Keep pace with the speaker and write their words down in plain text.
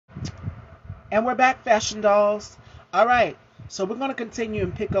And we're back, Fashion Dolls. All right, so we're going to continue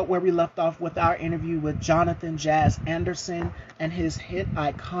and pick up where we left off with our interview with Jonathan Jazz Anderson and his hit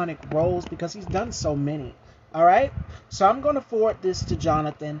iconic roles because he's done so many. All right, so I'm going to forward this to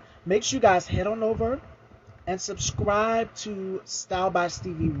Jonathan. Make sure you guys head on over and subscribe to Style by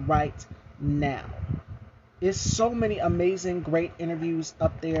Stevie right now. There's so many amazing, great interviews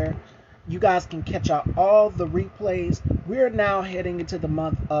up there. You guys can catch out all the replays. We're now heading into the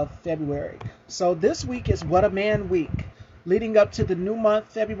month of February. So this week is What a Man Week. Leading up to the new month,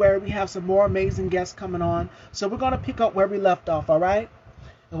 February, we have some more amazing guests coming on. So we're going to pick up where we left off, all right?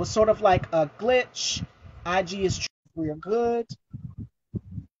 It was sort of like a glitch. IG is true. We are good.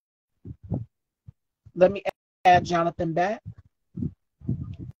 Let me add Jonathan back.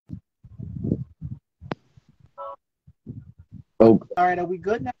 Oh, All right, are we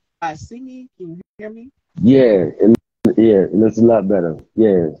good now? I see me. Can you hear me? yeah, and it's a lot better.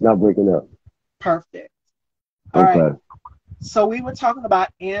 Yeah, it's not breaking up. Perfect. All right. Okay. So we were talking about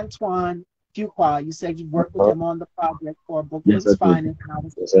Antoine Fuqua. You said you worked with Uh, him on the project for yes, I Brooklyn's did. Finest. And I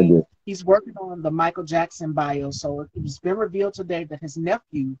was Yes, I saying did. he's working on the Michael Jackson bio. So it's been revealed today that his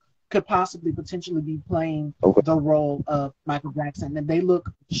nephew could possibly potentially be playing Okay. the role of Michael Jackson. And they look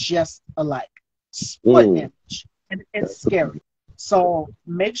just alike. Split Mm. image. And it's scary. So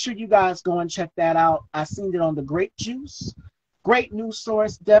make sure you guys go and check that out. I seen it on the Grape Juice. Great news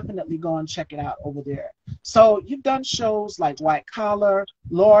source. Definitely go and check it out over there. So you've done shows like White Collar,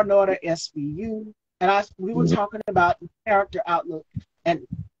 Law and Order, SVU, and we were Mm. talking about the character outlook and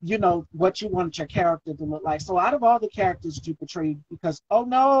what you want your character to look like. So out of all the characters you portrayed, because oh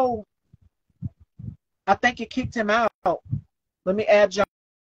no, I think you kicked him out. Let me add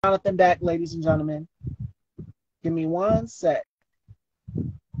Jonathan back, ladies and gentlemen. Give me one sec.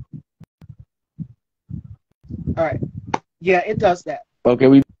 All right. Yeah, it does that. Okay,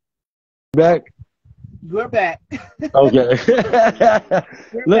 we back. We're back. Okay.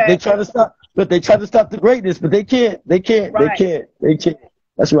 We're Look, they back. try to stop. Look, they try to stop the greatness, but they can't. They can't. They Right. can't. They can't.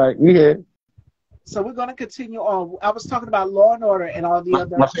 That's right. We here. So we're going to continue on. I was talking about Law and Order and all the My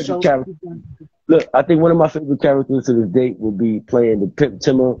other favorite shows that character. we've done. Look, I think one of my favorite characters to this date would be playing the Pimp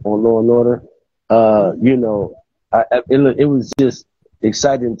Timmer on Law and Order. Mhm. It was just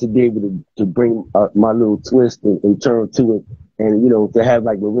exciting to be able to bring my little twist and turn to it, and to have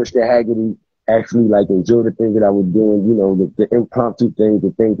like Mariska Haggerty actually like enjoy the things that I was doing. The impromptu things,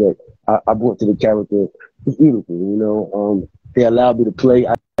 the things that I brought to the character was beautiful. They allowed me to play.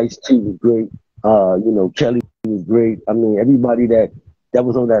 Ice T was great. Kelly was great. I mean, everybody that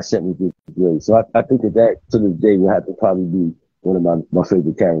was on that set was just great. So I think that to this day will have to probably be one of my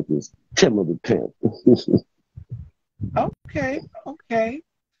favorite characters, Tim of the Pimp. Okay, okay.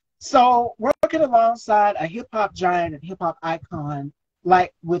 So working alongside a hip hop giant and hip hop icon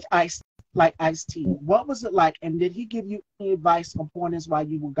like Ice T, what was it like? And did he give you any advice or pointers while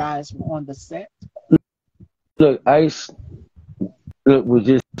you guys were on the set? Look, Ice was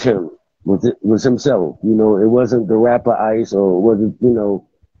just him, was himself. It wasn't the rapper Ice or was it,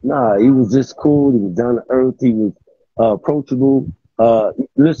 nah, he was just cool. He was down to earth. He was approachable.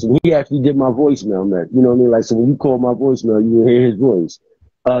 Listen, he actually did my voicemail, man. You know what I mean? Like, so when you call my voicemail, you will hear his voice.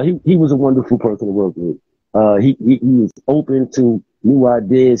 He was a wonderful person to work with. He was open to new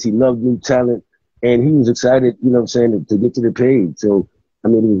ideas. He loved new talent, and he was excited, to get to the page. So, I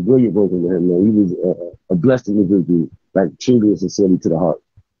mean, it was brilliant working with him, man. He was a blessed individual, like truly and sincerely to the heart.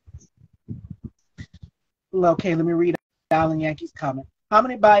 Okay, let me read Alan Yankee's comment. How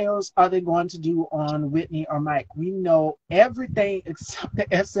many bios are they going to do on Whitney or Mike? We know everything except the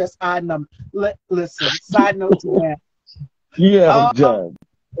SSI number. Listen, side note to that. Yeah, I'm Um, done.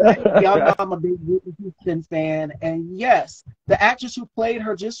 Y'all know I'm a big Whitney Houston fan. And yes, the actress who played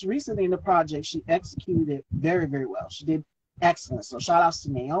her just recently in the project, she executed it very, very well. She did excellent. So shout outs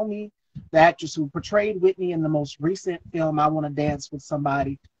to Naomi, the actress who portrayed Whitney in the most recent film, I Want to Dance with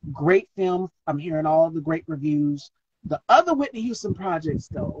Somebody. Great film. I'm hearing all the great reviews. The other Whitney Houston projects,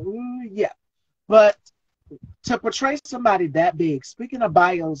 though, yeah. But to portray somebody that big, speaking of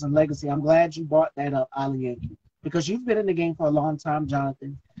bios and legacy, I'm glad you brought that up, Ali Yankee, because you've been in the game for a long time,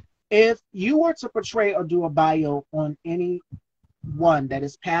 Jonathan. If you were to portray or do a bio on anyone that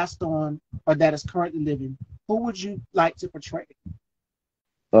is passed on or that is currently living, who would you like to portray?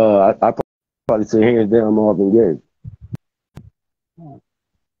 I probably say hands down Marvin Gaye. Oh,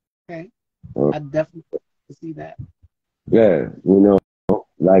 okay, Uh, I definitely see that. yeah,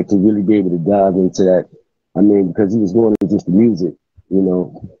 like to really be able to dive into that. I mean, because he was more than just the music, you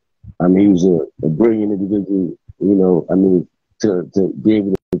know. I mean, he was a brilliant individual, I mean, to be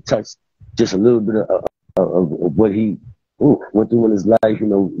able to touch just a little bit of what he went through in his life,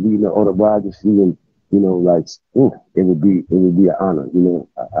 reading the autobiography and, like, it would be an honor,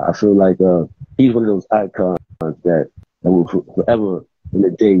 I feel like, he's one of those icons that will forever in the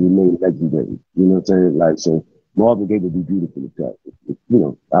day remain legendary. You know what I'm saying? Like, so Marvin Gaye would be beautiful if that,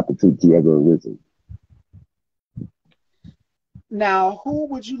 opportunity ever arisen. Now, who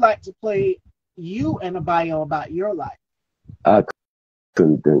would you like to play you in a bio about your life? I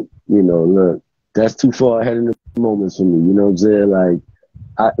couldn't think, look, that's too far ahead in the moments for me. You know what I'm saying? Like,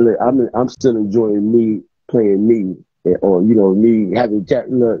 I'm still enjoying me playing me, or me having cat.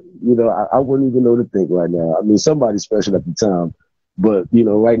 Look, I wouldn't even know to think right now. I mean, somebody special at the time, but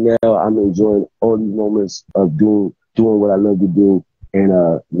right now I'm enjoying all these moments of doing what I love to do,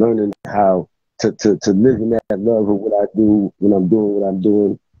 and learning how to live in that love of what I do when I'm doing what I'm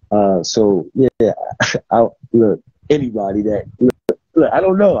doing. So yeah, I look anybody that. Look, I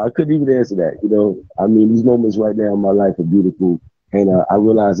don't know. I couldn't even answer that. I mean, these moments right now in my life are beautiful, and I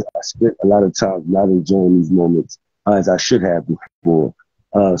realize that I spent a lot of time not enjoying these moments as I should have before.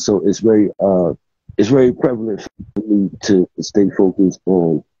 So it's very prevalent for me to stay focused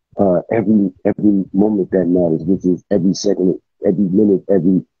on every moment that matters, which is every second, every minute,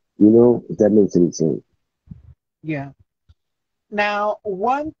 if that makes any sense. Yeah. Now,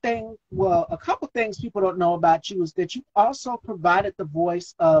 a couple things people don't know about you is that you also provided the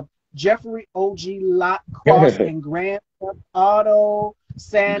voice of Jeffrey O.G. Lockcroft in Grand Theft Auto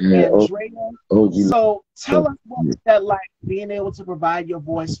San Yeah, Andreas. OG. So tell us what was that like, being able to provide your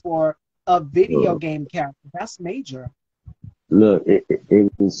voice for a video game character. That's major. Look,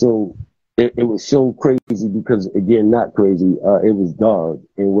 it was so crazy because again, not crazy. It was God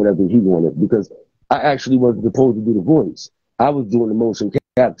and whatever He wanted because I actually wasn't supposed to do the voice. I was doing the motion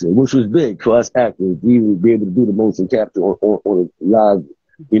capture, which was big for us actors. We would be able to do the motion capture on a live,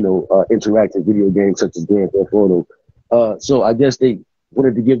 interactive video game such as Grand Theft Auto. So I guess they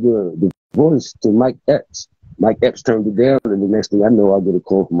wanted to give the voice to Mike Epps. Mike Epps turned it down, and the next thing I know, I get a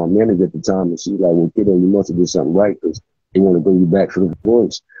call from my manager at the time, and she's like, "Well, kiddo, you must have did something right because they want to bring you back for the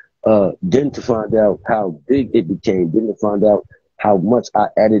voice." Then to find out how big it became, then to find out how much I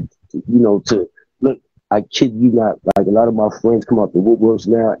added, to look. I kid you not, like a lot of my friends come out the woodworks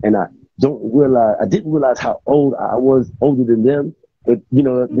now, and I didn't realize how old I was, older than them. But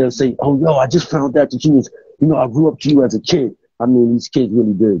they'll say, "Oh, yo, I just found out that you was, I grew up to you as a kid." I mean, these kids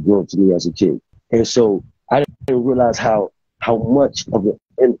really did grow up to me as a kid, and so I didn't realize how much of an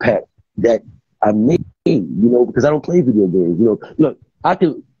impact that I made, because I don't play video games. Look, I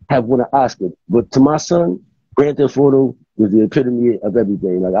could have won an Oscar, but to my son, Grand Theft Auto was the epitome of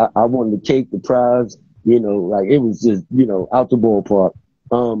everything. Like I won the cake, the prize, like it was just, out the ballpark.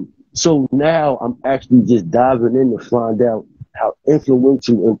 So now I'm actually just diving in to find out how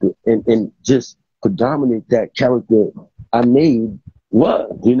influential and just predominant that character I made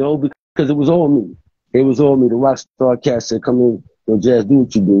was, because it was all me. It was all me. The rock star cat said, "Come in, Jazz, do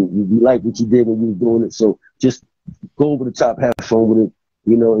what you do. You like what you did when you was doing it. So just go over the top, have fun with it,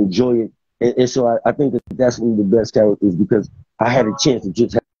 enjoy it." And so I think that's one of the best characters because I had a chance to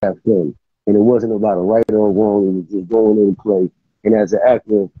just have fun. And it wasn't about a right or wrong. It was just going in and play. And as an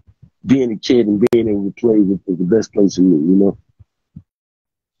actor, being a kid and being able to play was the best place for me.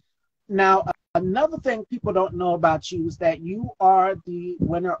 Now, another thing people don't know about you is that you are the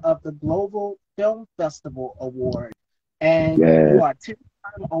winner of the Global Film Festival Award, and you Yeah, are a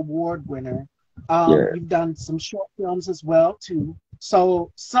 10-time award winner. yeah. You've done some short films as well too.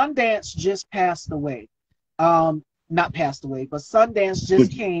 So Sundance just passed away. Not passed away, but Sundance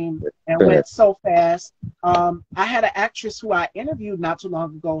just came and went so fast. I had an actress who I interviewed not too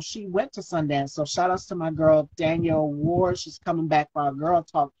long ago. She went to Sundance. So shout outs to my girl Danielle Ward. She's coming back for our Girl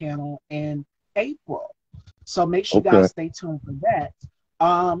Talk panel in April. So make sure you Okay. guys stay tuned for that.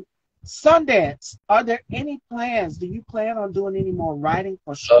 Sundance, are there any plans? Do you plan on doing any more writing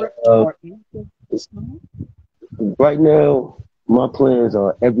for script Uh, or anything? right now, my plans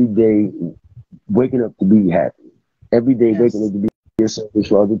are every day waking up to be happy. Every day waking up Yes. to be a service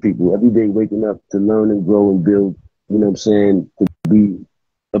for other people. Every day waking up to learn and grow and build, what I'm saying, to be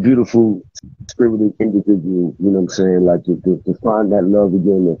a beautiful, spirited individual, what I'm saying, like to find that love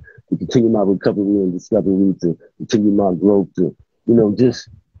again, to continue my recovery and discovery, to continue my growth, to, just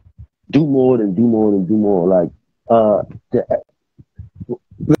do more and do more and do more. Like, the,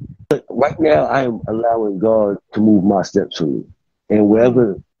 right now, I am allowing God to move my steps for me. And Mm,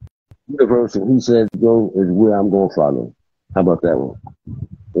 wherever universe and He says go is where I'm going to follow. How about that one?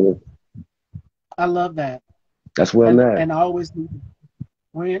 Yeah, I love that. that's where I'm And at. and I always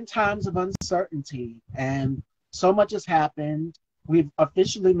we're in times of uncertainty and so much has happened. We've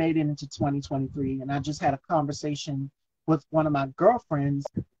officially made it into 2023. And I just had a conversation with one of my girlfriends,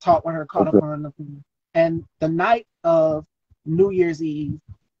 talked with her, caught up Okay. on the phone. And the night of New Year's Eve,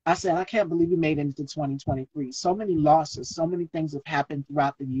 I said, I can't believe we made it into 2023. So many losses, so many things have happened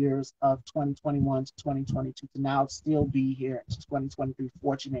throughout the years of 2021 to 2022 to now still be here in 2023,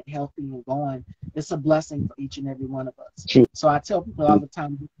 fortunate, healthy, and going. It's a blessing for each and every one of us. True. So I tell people all the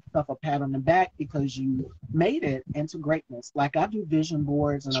time, give yourself a pat on the back because you made it into greatness. Like I do vision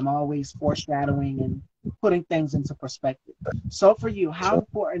boards and I'm always foreshadowing and putting things into perspective. So for you, how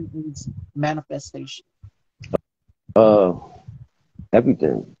important is manifestation? Uh,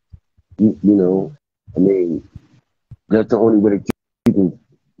 everything. You know, I mean, that's the only way that you can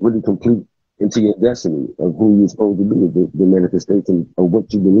really complete into your destiny of who you're supposed to be, the manifestation of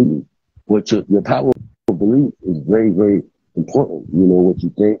what you believe. Your power of belief is very, very important. You know, what you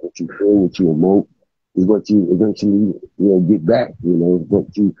think, what you feel, what you emote is what you eventually, get back,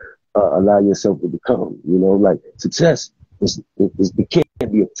 what you allow yourself to become. Like success it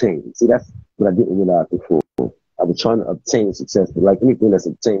can't be obtained. See, that's what I didn't realize before. I was trying to obtain success, but like anything that's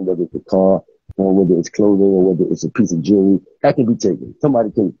obtained, whether it's a car, or whether it's clothing, or whether it's a piece of jewelry, that can be taken.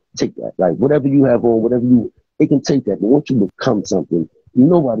 Somebody can take that. Like whatever you have on, they can take that. But once you become something,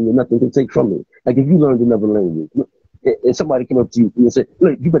 nobody or nothing can take from it. Like if you learned another language, and somebody came up to you and said,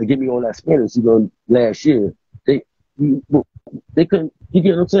 "Look, you better give me all that Spanish you learned last year." You, they couldn't. You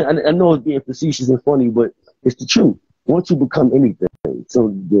get what I'm saying? I know it's being facetious and funny, but it's the truth. Once you become anything, so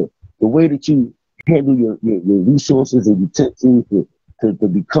the way that you handle your resources and utensils to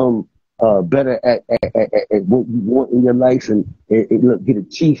become better at what you want in your life and look, get a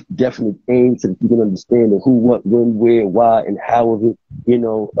chief definite aim so that you can understand the who, what, when, where, why, and how of it.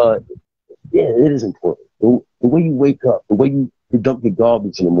 Yeah, it is important. The way you wake up, the way you dump your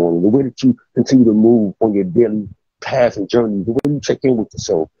garbage in the morning, the way that you continue to move on your daily path and journey, the way you check in with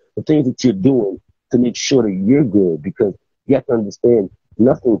yourself, the things that you're doing to make sure that you're good, because you have to understand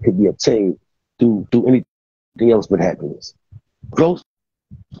nothing could be obtained through anything else but happiness. Growth,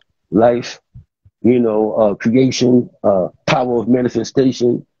 life, creation, power of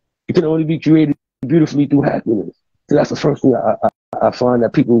manifestation. It can only be created beautifully through happiness. So that's the first thing I find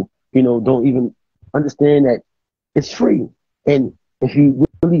that people, don't even understand that it's free. And if you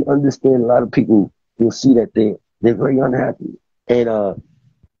really understand a lot of people, you'll see that they're very unhappy. And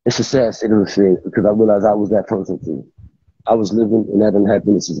it's a sad state of affairs because I realized I was that person too. I was living in that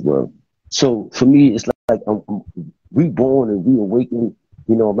unhappiness as well. So for me, it's like I'm reborn and reawakened.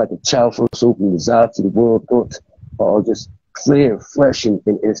 I'm like a child first opened his eyes to the world. Thoughts are just clear and fresh. And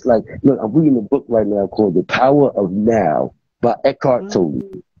it's like, look, I'm reading a book right now called The Power of Now by Eckhart Tolle.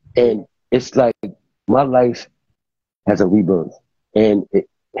 And it's like my life has a rebirth. And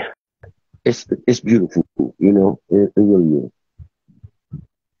it's beautiful, it really is.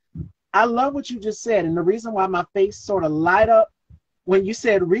 I love what you just said. And the reason why my face sort of light up when you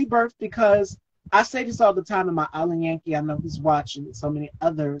said rebirth, because I say this all the time in my Island Yankee. I know he's watching, so many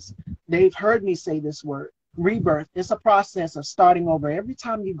others. They've heard me say this word, rebirth. It's a process of starting over. Every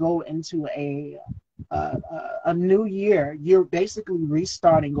time you go into a new year, you're basically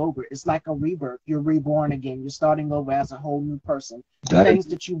restarting over. It's like a rebirth. You're reborn again. You're starting over as a whole new person. The things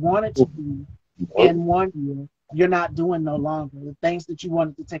that you wanted to do in one year, you're not doing no longer. The things that you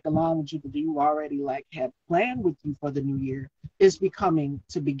wanted to take along with you that you already like had planned with you for the new year is becoming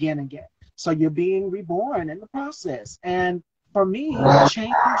to begin again. So you're being reborn in the process. And for me,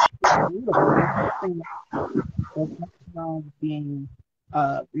 change is beautiful. There's nothing wrong with being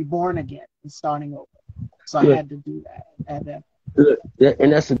reborn again and starting over. So I had to do that. Add that. Yeah,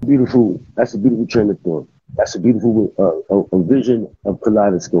 and that's a beautiful train of thought. That's a beautiful a vision of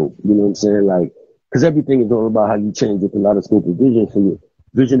kaleidoscope. You know what I'm saying? Like, because everything is all about how you change your kaleidoscope of vision for your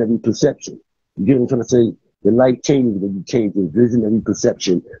vision of your perception. You get what I'm trying to say? Your life changes when you change your vision of your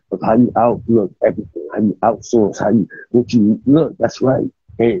perception of how you outlook everything, how you outsource, what you look. That's right.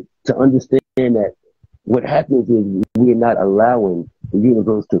 And to understand that what happens is we're not allowing the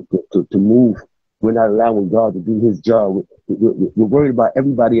universe to move. We're not allowing God to do his job. We're worried about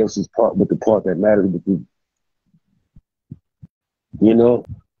everybody else's part, but the part that matters with you.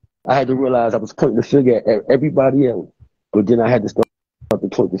 I had to realize I was pointing the finger at everybody else, but then I had to start to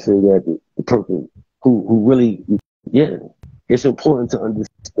point the finger at the person who really, yeah. It's important to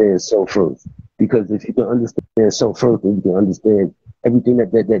understand self first, because if you can understand self first, then you can understand everything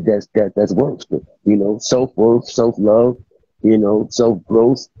that's worth. Self worth, self love, self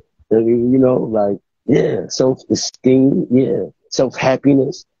growth. I mean, like, yeah, self esteem, yeah, self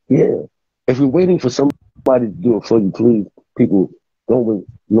happiness, yeah. If you're waiting for somebody to do it for you, please, people, don't wait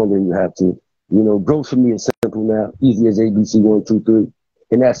longer than you have to. Growth for me is simple now, easy as ABC 1, 2, 3,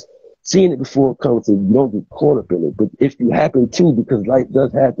 and that's seeing it before it comes, so you don't get caught up in it. But if you happen to, because life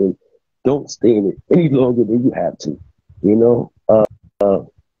does happen, don't stay in it any longer than you have to. You know,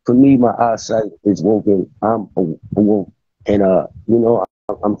 for me, my eyesight is woken. I'm awoke, and you know,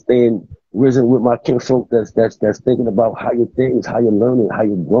 I'm staying risen with my kinfolk. That's thinking about higher things, higher learning, higher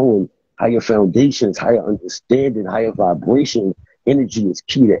growing, higher foundations, higher understanding, higher vibration. Energy is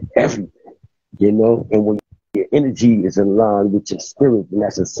key to everything. You know, and when your energy is in line with your spirit, and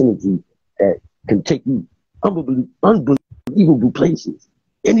that's a synergy that can take you unbelievable places,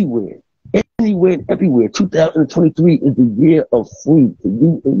 anywhere, anywhere and everywhere. 2023 is the year of free for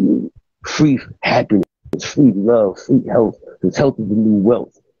you and me. Free happiness, free love, free health, because health is the new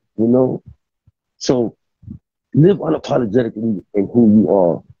wealth, you know? So live unapologetically in who you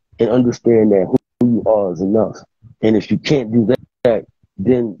are and understand that who you are is enough. And if you can't do that,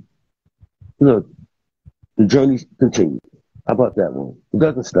 then look, the journey continues. How about that one? It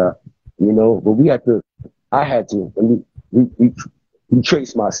doesn't stop, you know, but I had to,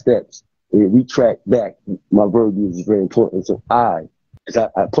 retrace my steps and retract back. My verbiage is very important. So as I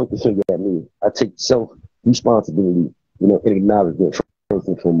point the finger at me, I take self responsibility, you know, and acknowledgement first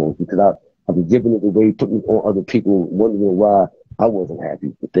and foremost, because I've been giving it away, putting it on other people, wondering why I wasn't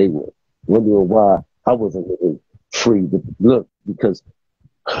happy, but they were, wondering why I wasn't living free. But look, because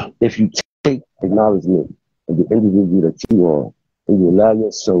if you take acknowledgement of the individual that you are, and you allow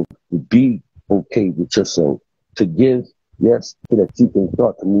yourself to be okay with yourself, to give, yes, so that you can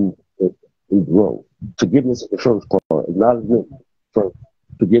start to move and grow. Forgiveness is the first part, acknowledgement first,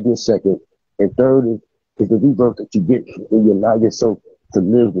 forgiveness second, and third is the rebirth that you get when you allow yourself to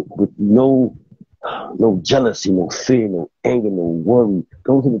live with no jealousy, no fear, no anger, no worry.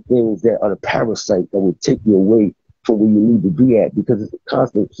 Those are the things that are the parasite that will take you away from where you need to be at, because it's a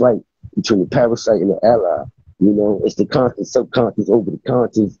constant fight between the parasite and the ally. You know, it's the constant subconscious over the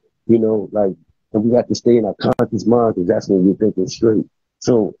conscious, you know, like, and we have to stay in our conscious mind, because that's when we're thinking straight.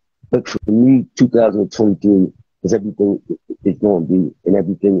 So, but for me, 2023 is everything it's going to be, and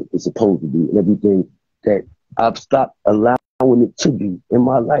everything it's supposed to be, and everything that I've stopped allowing it to be in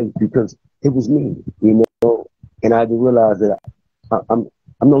my life, because it was me, you know, and I had to realize that I'm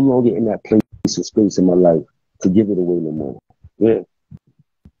no longer in that place or space in my life to give it away no more. Yeah.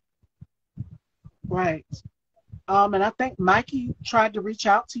 Right. And I think Mikey tried to reach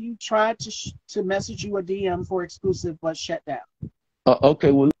out to you, tried to message you a DM for exclusive, but shut down.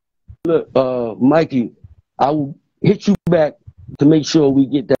 Okay, well, look, Mikey, I will hit you back to make sure we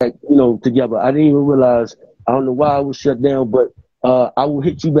get that, you know, together. I didn't even realize, I don't know why I was shut down, but I will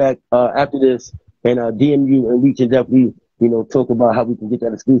hit you back after this and DM you, and we can definitely, you know, talk about how we can get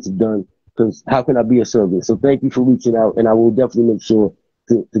that exclusive done, because how can I be of service? So thank you for reaching out, and I will definitely make sure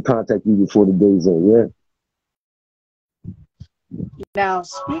to contact you before the day's end, yeah? Now,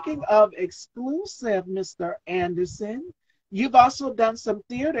 speaking of exclusive, Mr. Anderson, you've also done some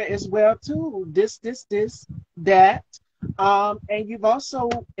theater as well too. This, that, and you've also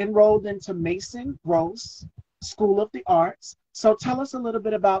enrolled into Mason Gross School of the Arts. So tell us a little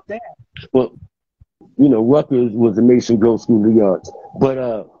bit about that. Well, you know, Rutgers was the Mason Grove School of the Arts,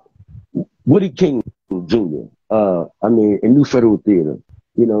 but Woody King Jr., I mean, in New Federal Theater,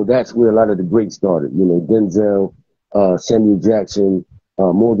 you know, that's where a lot of the greats started. You know, Denzel, Samuel Jackson,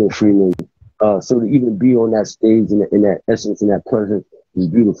 Morgan Freeman. So to even be on that stage in that essence, in that presence, is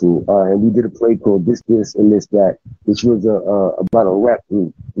beautiful. And we did a play called This, and This, That, which was about a rap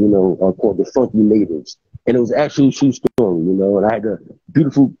group, you know, called the Funky Natives. And it was actually a true story, you know, and I had a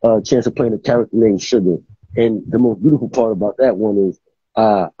beautiful chance of playing a character named Sugar. And the most beautiful part about that one is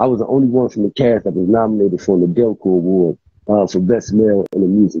I was the only one from the cast that was nominated for the Delco Award for Best Male in a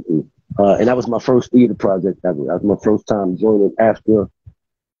Musical. And that was my first theater project ever. That was my first time joining after.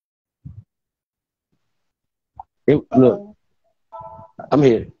 Look, I'm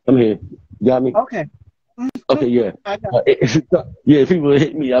here. You got me? Okay. Okay, yeah. I got Yeah, people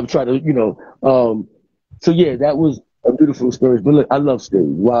hit me. I'm trying to, you know. So yeah, that was a beautiful experience. But look, I love stage.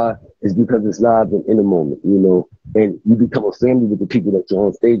 Why? It's because it's live and in the moment, you know. And you become a family with the people that you're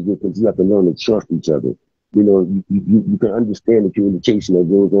on stage with, because you have to learn to trust each other. You know, you can understand the communication that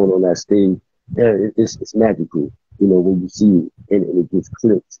goes on that stage. Yeah, it's magical, you know, when you see it, and it just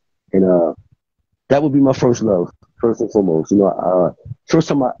clicks. And that would be my first love, first and foremost. You know, first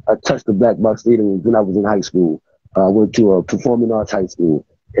time I touched the black box theater was when I was in high school. I went to a performing arts high school,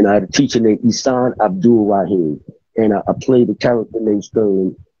 and I had a teacher named Isan Abdul Rahim, and I played a character named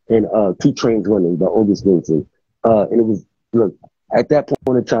Sterling in Two Trains Running by August Wilson. And it was, look, at that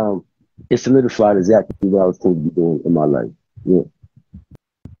point in time, it solidified exactly what I was supposed to be doing in my life. Yeah.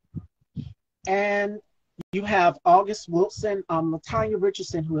 And You have August Wilson, Latanya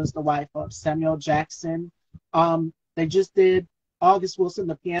Richardson, who is the wife of Samuel Jackson. They just did August Wilson,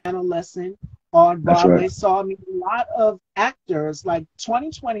 the piano lesson on That's Broadway. right. So I mean, a lot of actors. Like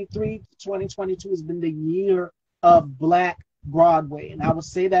 2023 to 2022 has been the year of Black Broadway, and I would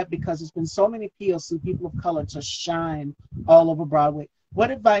say that because there's been so many POC, people of color, to shine all over Broadway. What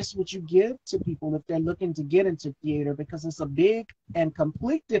advice would you give to people if they're looking to get into theater? Because it's a big and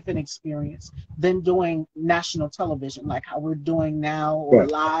complete different experience than doing national television, like how we're doing now, or Right.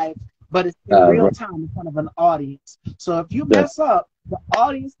 live, but it's in real Right. time in front of an audience. So if you Yeah. mess up, the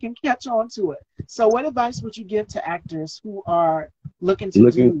audience can catch on to it. So what advice would you give to actors who are looking to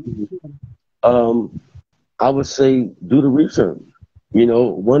Looking, do? um, I would say do the research.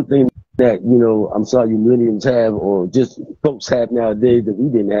 One thing that, I'm sorry you millennials have, or just folks have nowadays that we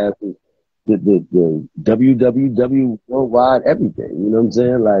didn't have, is the www worldwide everything. You know what I'm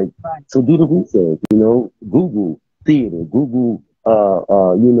saying? Like, Right. so do the research. Google theater, Google,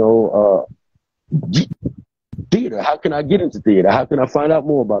 theater. How can I get into theater? How can I find out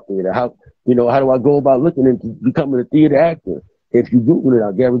more about theater? How do I go about looking into becoming a theater actor? If you Google it,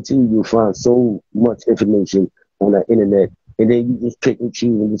 I guarantee you'll find so much information on the internet, and then you just pick and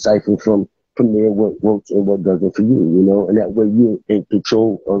choose and decipher from there what works and what doesn't for you, and that way you're in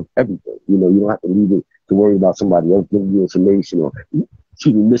control of everything. You don't have to leave it to worry about somebody else giving you information or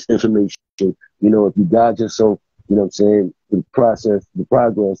shooting misinformation. If you guide yourself, what I'm saying, the progress is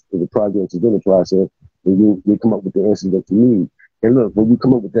in the process, and you come up with the answers that you need. And look, when you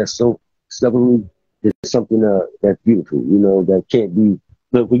come up with that stubbornly, it's something that's beautiful, that can't be.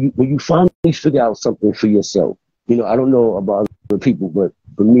 Look, when you finally figure out something for yourself, I don't know about other people, but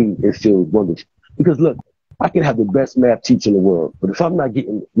for me, it feels wonderful. Because look, I can have the best math teacher in the world, but if I'm not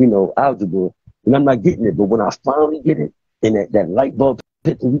getting, algebra, and I'm not getting it, but when I finally get it, and that light bulb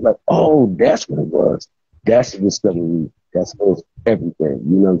hits me, like, oh, that's what it was. That's the discovery. That's everything.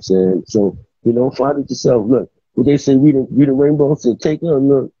 You know what I'm saying? So, find it yourself. Look, what they say, read the rainbow, say, take a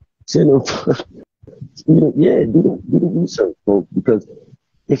look, send them, yeah, do the research, folks, because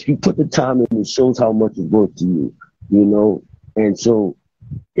if you put the time in, it shows how much it's worth to you, and so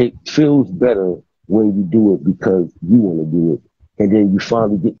it feels better when you do it because you want to do it. And then you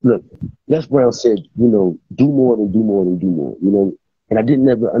finally look, Les Brown said, do more than do more than do more, And I didn't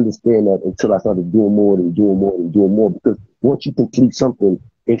ever understand that until I started doing more than doing more than doing more. Because once you complete something,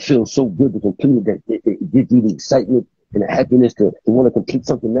 it feels so good to complete it that it gives you the excitement and the happiness to want to complete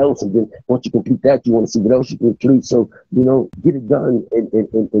something else. And then once you complete that, you want to see what else you can complete. So, get it done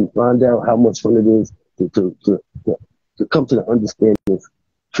and find out how much fun it is to come to the understanding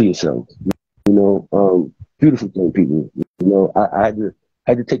for yourself. Beautiful thing, people. I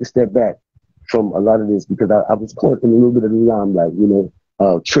had to take a step back from a lot of this because I was caught in a little bit of the limelight,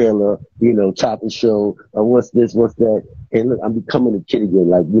 trailer, top and show, what's this, what's that, and look, I'm becoming a kid again,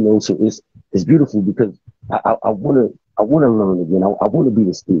 like, so it's beautiful because I wanna learn again. I want to be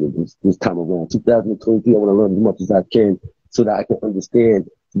the student this time around, 2023. I want to learn as much as I can so that I can understand,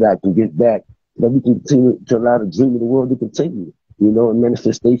 so that I can get back, so that we can continue to allow the dream of the world to continue, and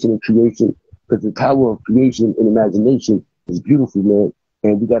manifestation and creation, because the power of creation and imagination is beautiful, man.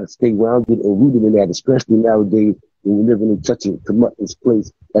 And we got to stay grounded and rooted in that, especially nowadays when we're living in such a tumultuous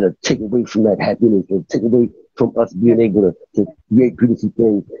place that'll take away from that happiness and take away from us being able to create beautiful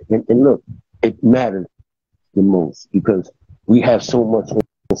things. And look, it matters the most because we have so much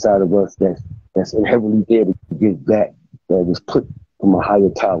inside of us that's inherently there to give back, that was put from a higher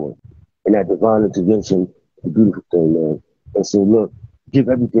power. And that divine intervention is a beautiful thing, man. And so look, give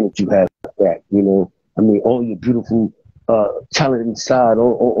everything that you have back, I mean, all your beautiful talent inside,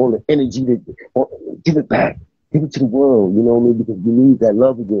 all the energy give it back, give it to the world, you know what I mean? Because we need that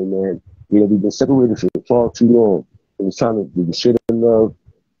love again, man. We've been separated for far too long. And it's trying to share the love,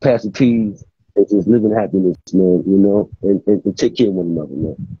 pass the peace, and just live in happiness, man, and take care of one another,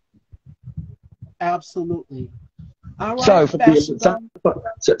 man. Absolutely. All Sorry right, for being Fashion sorry, Dome.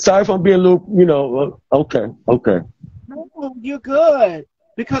 sorry if I'm being a little, okay, okay, No, you're good.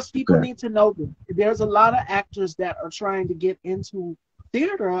 Because people okay. need to know this. There's a lot of actors that are trying to get into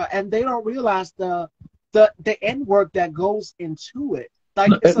theater and they don't realize the end work that goes into it.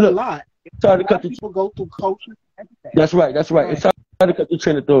 Like it's a Look, lot. A sorry to lot cut of the people go through coaching and everything. That's right. That's Go right. ahead. It's hard to cut the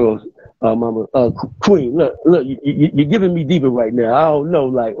train of thought, Mama. Queen, look, you're giving me deeper right now. I don't know,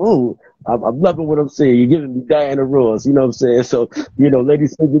 like, oh, I'm loving what I'm saying. You're giving me Diana Ross, you know what I'm saying? So,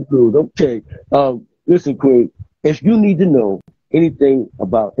 ladies sing the blues. Okay. Listen, Queen, if you need to know anything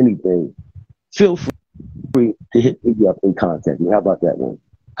about anything, feel free to hit me up and contact me. How about that one?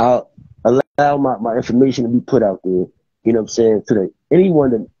 I'll allow my information to be put out there, you know what I'm saying, so that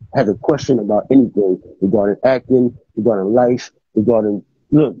anyone that has a question about anything regarding acting, regarding life, regarding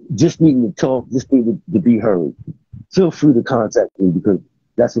look, just needing to talk, just needing to be heard, feel free to contact me because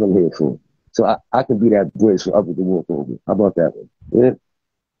that's what I'm here for. So I can be that bridge for others to walk over. How about that one? Yeah.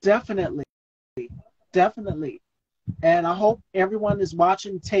 Definitely, definitely. And I hope everyone is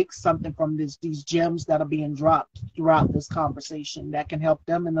watching takes something from these gems that are being dropped throughout this conversation that can help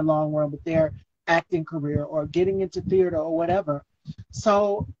them in the long run with their acting career or getting into theater or whatever.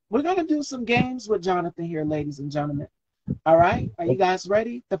 So we're gonna do some games with Jonathan here, ladies and gentlemen. All right, are you guys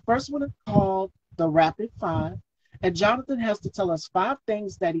ready? The first one is called the Rapid Five. And Jonathan has to tell us five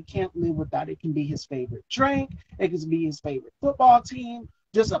things that he can't live without. It can be his favorite drink, it can be his favorite football team,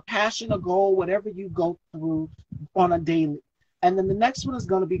 just a passion, a goal, whatever you go through on a daily. And then the next one is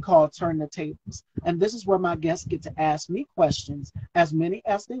going to be called Turn the Tables. And this is where my guests get to ask me questions, as many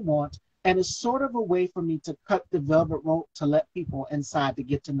as they want. And it's sort of a way for me to cut the velvet rope to let people inside to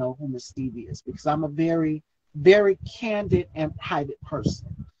get to know who Miss Stevie is, because I'm a very, very candid and private person.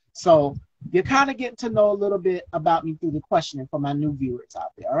 So you're kind of getting to know a little bit about me through the questioning for my new viewers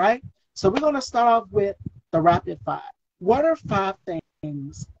out there. All right. So we're going to start off with the rapid five. What are five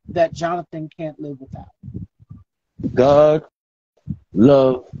things that Jonathan can't live without? God,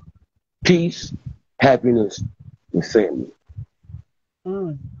 love, peace, happiness, and family.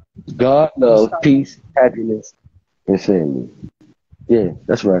 Mm. God, love, peace, happiness, and family. Yeah,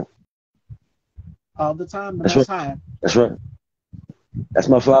 that's right. All the time, the That's most right. high. That's right. That's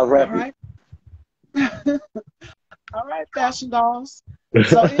my five All rappers. right. All right, fashion dolls.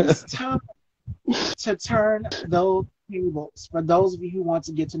 So it is time to turn those tables for those of you who want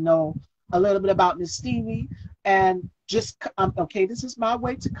to get to know a little bit about Miss Stevie and just okay, this is my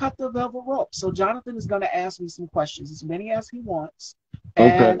way to cut the velvet rope. So Jonathan is going to ask me some questions, as many as he wants, Okay.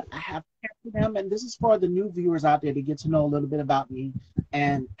 and I have to answer them. And this is for the new viewers out there to get to know a little bit about me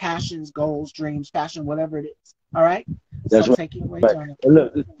and passions, goals, dreams, fashion, whatever it is. All right. That's So right. take it away, Right. Jonathan. And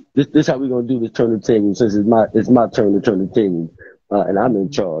look, this how we're gonna do this turn the table since it's my turn to turn the table, and I'm in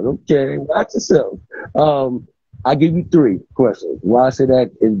charge. Okay, watch yourself. Um, I give you three questions. Why I say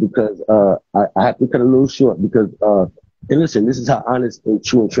that is because I have to cut a little short because and listen, this is how honest and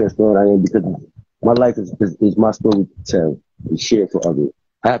true and transparent I am because my life is my story to tell and share for others.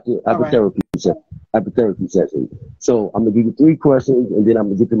 I All have a right. therapy session. I have a therapy session. So I'm gonna give you three questions and then I'm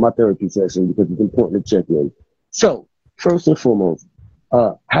gonna get to my therapy session because it's important to check in. So first and foremost,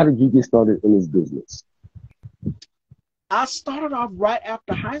 how did you get started in this business? I started off right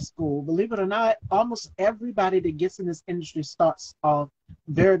after high school. Believe it or not, almost everybody that gets in this industry starts off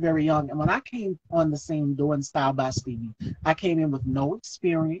very, very young. And when I came on the scene doing Style by Stevie, I came in with no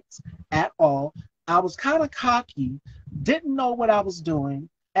experience at all. I was kind of cocky, didn't know what I was doing.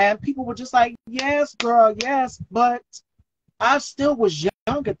 And people were just like, yes, girl, yes. But I still was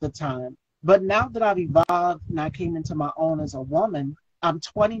young at the time. But now that I've evolved and I came into my own as a woman, I'm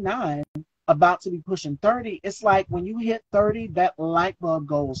 29, about to be pushing 30. It's like when you hit 30, that light bulb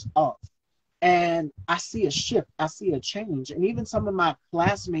goes off. And I see a shift, I see a change. And even some of my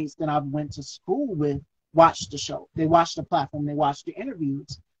classmates that I went to school with watched the show. They watched the platform, they watched the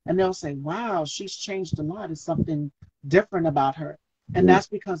interviews, and they'll say, wow, she's changed a lot. There's something different about her. And Mm-hmm. that's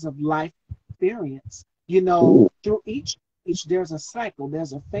because of life experience. You know, through each there's a cycle,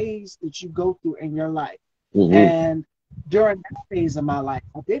 there's a phase that you go through in your life. Mm-hmm. And during that phase of my life,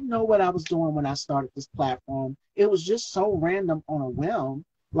 I didn't know what I was doing when I started this platform. It was just so random on a whim,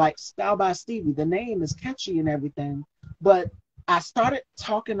 like Style by Stevie. The name is catchy and everything, but I started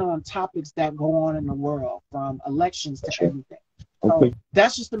talking on topics that go on in the world, from elections to everything. So Okay.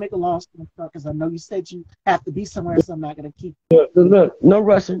 that's just to make a long story short, because I know you said you have to be somewhere, so I'm not going to keep. Look, no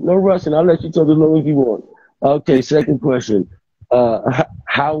rushing, no rushing. I'll let you talk as long as you want. Okay, second question.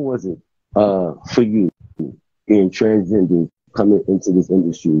 How was it for you being transgender coming into this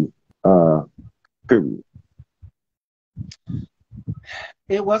industry? Period.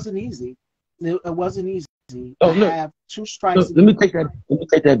 It wasn't easy. It wasn't easy. Oh, I have two strikes look, let me against. take that. Let me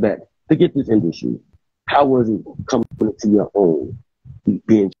take that back. Forget this industry. How was it coming into your own,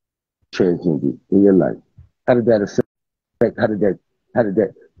 being transgender in your life? How did that affect? How did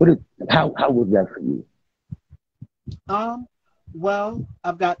that? What? How was that for you? Um, well,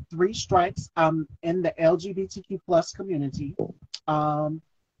 I've got three strikes. I'm in the LGBTQ plus community. Um,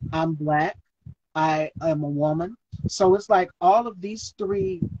 I'm black. I am a woman. So it's like all of these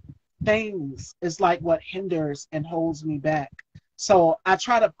three things is like what hinders and holds me back. So I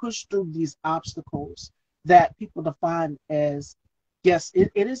try to push through these obstacles that people define as, yes,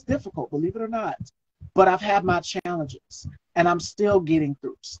 it is difficult, believe it or not, but I've had my challenges and I'm still getting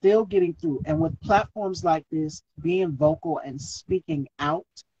through, still getting through. And with platforms like this, being vocal and speaking out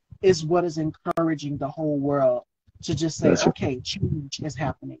is what is encouraging the whole world to just say, That's okay, change is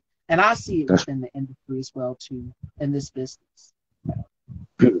happening. And I see it that's within the industry as well too, in this business.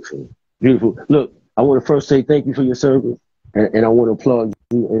 beautiful, beautiful. Look, I want to first say thank you for your service, and I want to applaud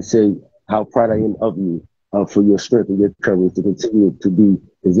you and say how proud I am of you for your strength and your courage to continue to be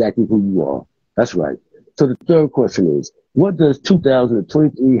exactly who you are. That's right. So the third question is, what does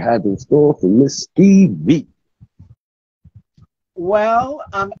 2023 have in store for Miss Stevie? Well,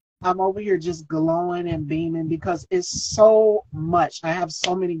 I'm over here just glowing and beaming because it's so much. I have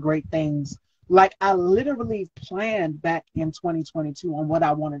so many great things. Like I literally planned back in 2022 on what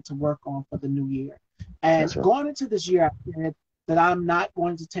I wanted to work on for the new year. And That's right. going into this year, I said that I'm not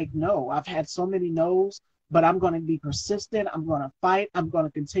going to take no. I've had so many no's, but I'm going to be persistent. I'm going to fight. I'm going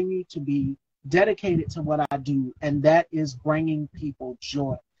to continue to be dedicated to what I do, and that is bringing people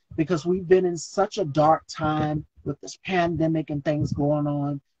joy because we've been in such a dark time with this pandemic and things going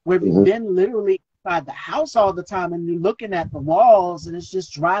on where we've Hmm. been literally inside the house all the time and you're looking at the walls and it's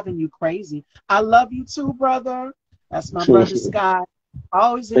just driving you crazy. I love you too, brother. That's my brother Scott.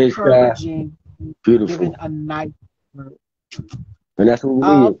 Always Hey, Sky, encouraging, giving beautiful. a nice word. And that's what we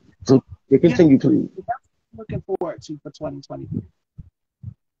Um, need. So yeah, yeah, continue, please. that's what I'm looking forward to for 2023.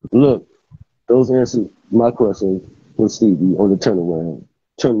 Look, those answer my question for Stevie on the turnaround,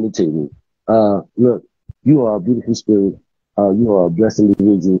 turning the table. Look, you are a beautiful spirit. You are a blessed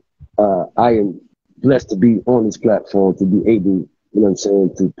individual. I am blessed to be on this platform to be able, you know what I'm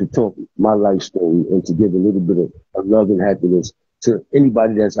saying, to talk my life story and to give a little bit of love and happiness to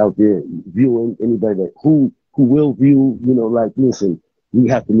anybody that's out there viewing, anybody that who will view, you know, like listen, we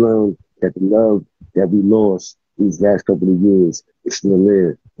have to learn that the love that we lost these last couple of years is still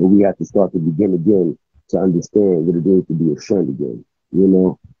there. And we have to start to begin again to understand what it is to be a friend again. You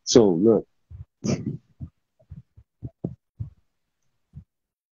know? So look,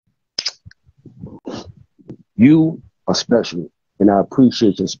 you are special and I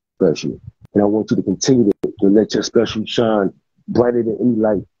appreciate your special. And I want you to continue to let your special shine brighter than any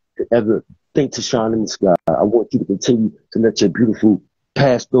light could ever think to shine in the sky. I want you to continue to let your beautiful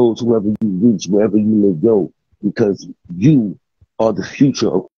pass those whoever you reach, wherever you may go, because you are the future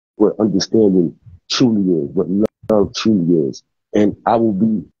of what understanding truly is, what love truly is. And I will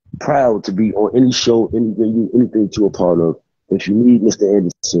be proud to be on any show, anything you're a part of. If you need Mr.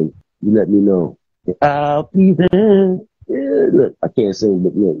 Anderson, you let me know. I'll be there. Yeah, look, I can't sing,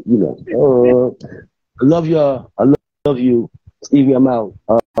 but look, you know. I love y'all. I love you. Stevie, I'm out.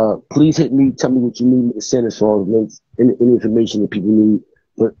 Please hit me. Tell me what you need me to send as far as links, any information that people need.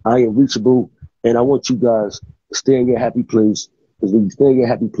 But I am reachable, and I want you guys to stay in your happy place. Because when you stay in your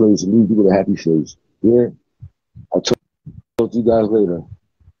happy place, you leave you with a happy face. Yeah? I'll talk to you guys later.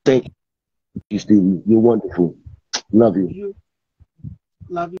 Thank you, Stevie. You're wonderful. Love you. You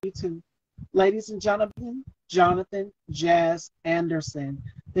love you too. Ladies and gentlemen, Jonathan Jazz Anderson.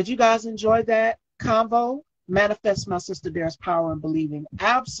 Did you guys enjoy that convo? Manifest my sister, there's power in believing.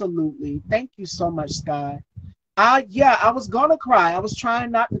 Absolutely. Thank you so much, Sky. Yeah, I was gonna cry. I was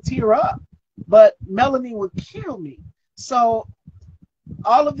trying not to tear up, but Melanie would kill me. So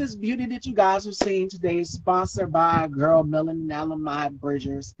all of this beauty that you guys are seeing today is sponsored by a girl, Melanie Alamide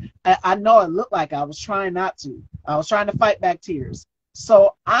Bridgers. I know it looked like I was trying not to. I was trying to fight back tears.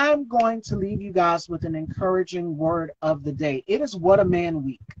 So I'm going to leave you guys with an encouraging word of the day. It is What a Man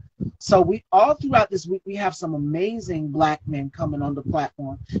Week. So we all throughout this week we have some amazing black men coming on the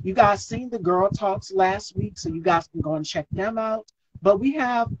platform. You guys seen the girl talks last week, so you guys can go and check them out. But we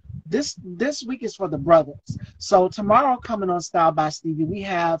have this week is for the brothers. So tomorrow coming on Style by Stevie, we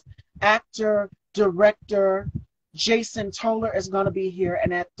have actor, director, Jason Toller is going to be here.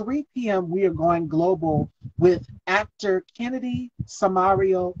 And at 3 p.m., we are going global with actor Kennedy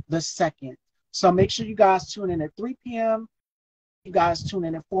Samario II. So make sure you guys tune in at 3 p.m. You guys tune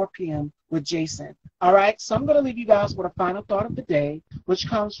in at 4 p.m. with Jason. All right, so I'm going to leave you guys with a final thought of the day, which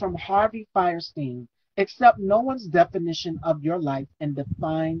comes from Harvey Firestein. Accept no one's definition of your life and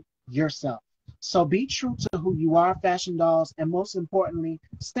define yourself. So be true to who you are, fashion dolls, and most importantly,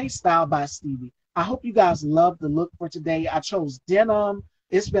 stay styled by Stevie. I hope you guys love the look for today. I chose denim.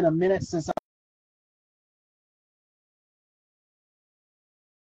 It's been a minute since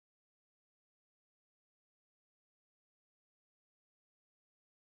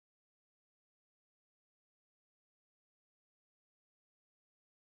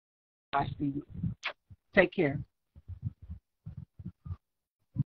I Stevie. Take care.